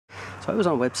So I was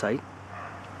on a website,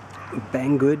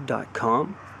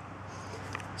 banggood.com,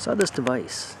 saw this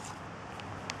device.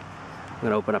 I'm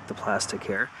going to open up the plastic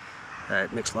here.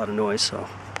 It makes a lot of noise, so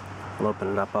I'll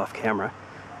open it up off camera.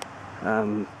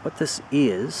 What this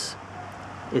is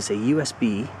a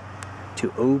USB to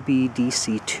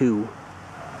OBDCII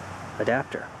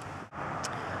adapter.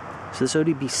 So this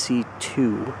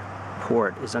ODBCII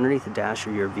port is underneath the dash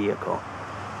of your vehicle,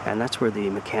 and that's where the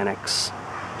mechanics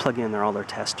plug in all their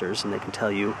testers, and they can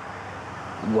tell you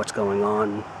what's going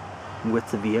on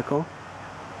with the vehicle.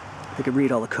 They can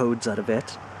read all the codes out of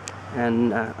it,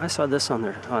 and I saw this on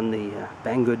the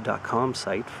banggood.com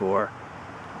site for,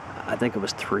 I think it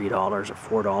was $3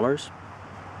 or $4.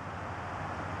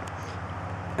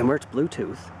 And where it's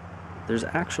Bluetooth, there's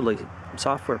actually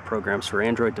software programs for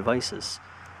Android devices,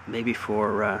 maybe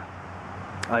for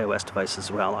iOS devices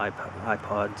as well,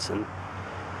 iPods and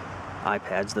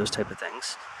iPads, those type of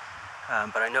things.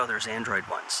 But I know there's Android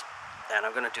ones, and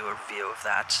I'm going to do a review of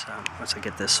that once I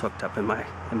get this hooked up in my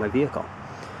vehicle.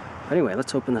 Anyway,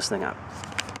 let's open this thing up.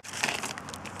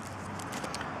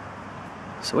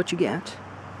 So what you get,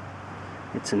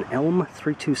 it's an ELM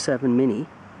 327 Mini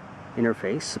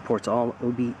interface, supports all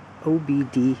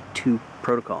OBDII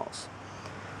protocols.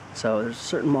 So there's a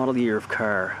certain model year of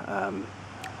car,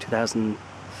 2000,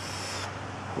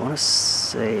 I want to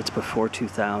say it's before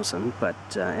 2000, but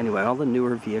anyway, all the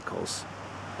newer vehicles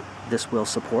this will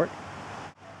support.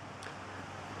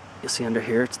 You'll see under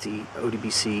here it's the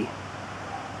ODBCII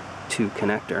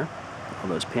connector, all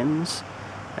those pins,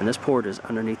 and this port is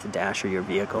underneath the dash of your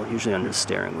vehicle, usually under the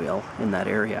steering wheel in that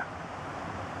area.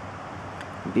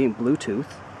 And being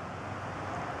Bluetooth,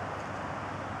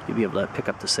 you'll be able to pick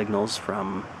up the signals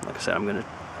from, like I said,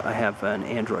 I have an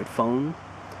Android phone,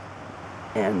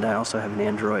 and I also have an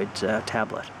Android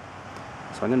tablet.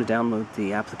 So I'm going to download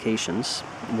the applications.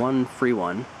 One free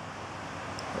one,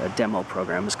 a demo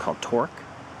program, is called Torque.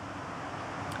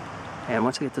 And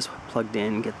once I get this plugged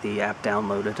in, get the app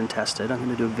downloaded and tested, I'm going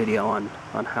to do a video on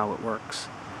how it works.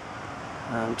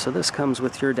 So this comes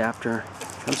with your adapter,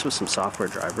 comes with some software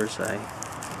drivers.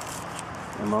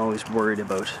 I'm always worried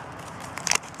about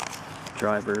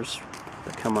drivers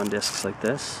that come on discs like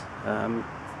this.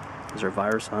 Is there a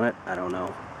virus on it? I don't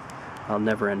know. I'll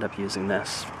never end up using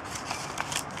this.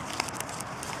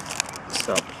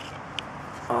 So,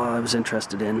 all I was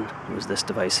interested in was this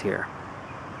device here.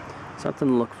 Something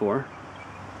to look for.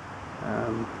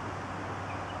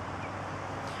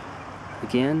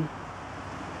 Again,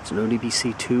 it's an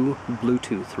ODBCII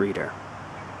Bluetooth reader.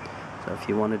 So if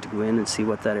you wanted to go in and see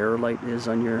what that error light is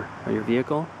on your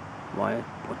vehicle,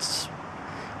 what's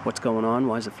going on,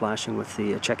 why is it flashing with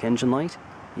the check engine light,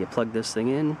 you plug this thing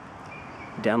in,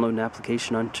 download an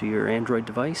application onto your Android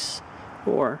device,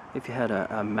 or if you had a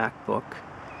MacBook,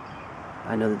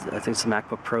 I think it's the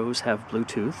MacBook Pros have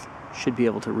Bluetooth, should be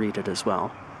able to read it as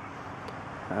well.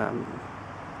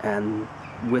 And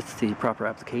with the proper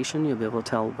application, you'll be able to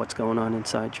tell what's going on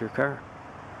inside your car.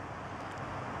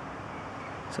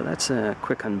 So that's a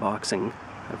quick unboxing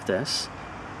of this.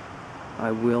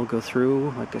 I will go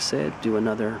through, like I said, do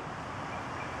another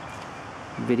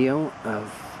video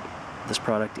of this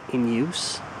product in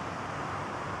use,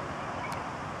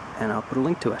 and I'll put a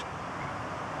link to it.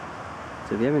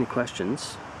 So if you have any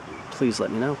questions, please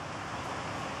let me know.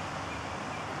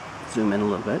 Zoom in a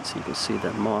little bit so you can see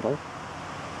the model.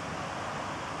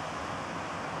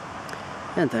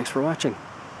 And thanks for watching.